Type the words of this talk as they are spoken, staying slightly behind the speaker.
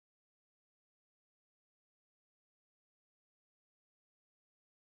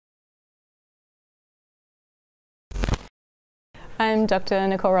I'm Dr.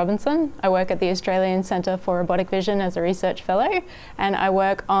 Nicole Robinson. I work at the Australian Centre for Robotic Vision as a research fellow, and I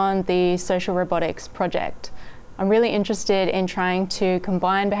work on the social robotics project. I'm really interested in trying to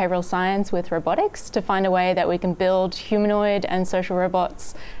combine behavioural science with robotics to find a way that we can build humanoid and social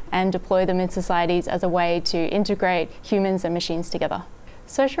robots and deploy them in societies as a way to integrate humans and machines together.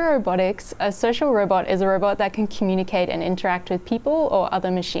 Social robotics, a social robot is a robot that can communicate and interact with people or other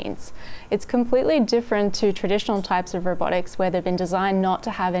machines. It's completely different to traditional types of robotics where they've been designed not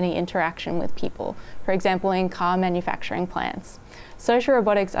to have any interaction with people, for example in car manufacturing plants. Social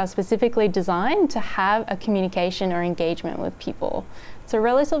robotics are specifically designed to have a communication or engagement with people. It's a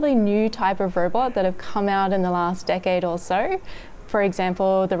relatively new type of robot that have come out in the last decade or so. For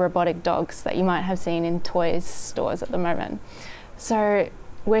example, the robotic dogs that you might have seen in toys stores at the moment. So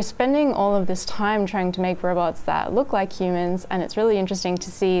we're spending all of this time trying to make robots that look like humans, and it's really interesting to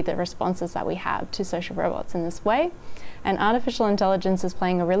see the responses that we have to social robots in this way. And artificial intelligence is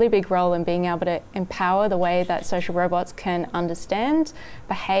playing a really big role in being able to empower the way that social robots can understand,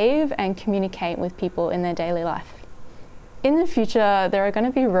 behave, and communicate with people in their daily life. In the future, there are going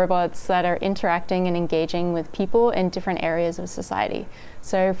to be robots that are interacting and engaging with people in different areas of society.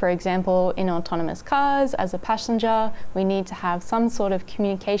 So, for example, in autonomous cars, as a passenger, we need to have some sort of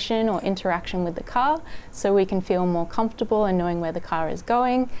communication or interaction with the car so we can feel more comfortable in knowing where the car is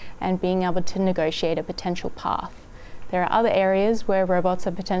going and being able to negotiate a potential path. There are other areas where robots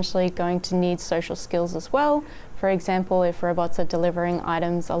are potentially going to need social skills as well. For example, if robots are delivering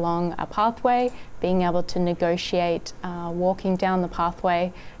items along a pathway, being able to negotiate walking down the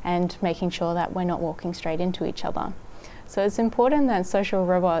pathway and making sure that we're not walking straight into each other. So it's important that social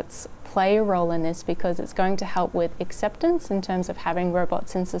robots play a role in this because it's going to help with acceptance in terms of having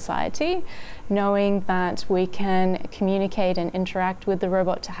robots in society, knowing that we can communicate and interact with the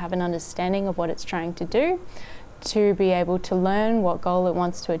robot to have an understanding of what it's trying to do, to be able to learn what goal it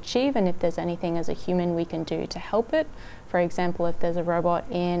wants to achieve and if there's anything as a human we can do to help it. For example, if there's a robot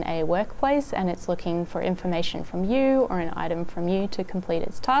in a workplace and it's looking for information from you or an item from you to complete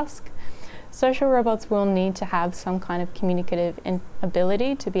its task. Social robots will need to have some kind of communicative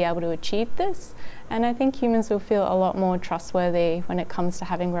ability to be able to achieve this, and I think humans will feel a lot more trustworthy when it comes to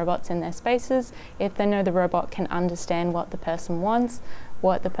having robots in their spaces if they know the robot can understand what the person wants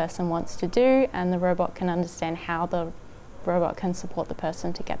to do, and the robot can understand how the robot can support the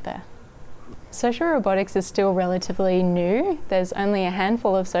person to get there. Social robotics is still relatively new. There's only a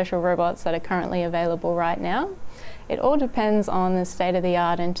handful of social robots that are currently available right now. It all depends on the state of the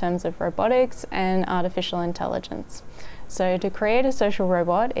art in terms of robotics and artificial intelligence. So to create a social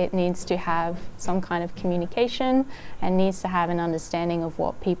robot, it needs to have some kind of communication and needs to have an understanding of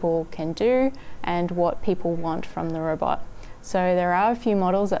what people can do and what people want from the robot. So there are a few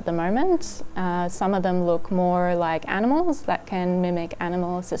models at the moment. Some of them look more like animals that can mimic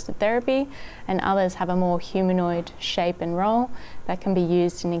animal-assisted therapy, and others have a more humanoid shape and role that can be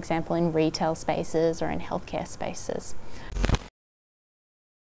used, for example, in retail spaces or in healthcare spaces.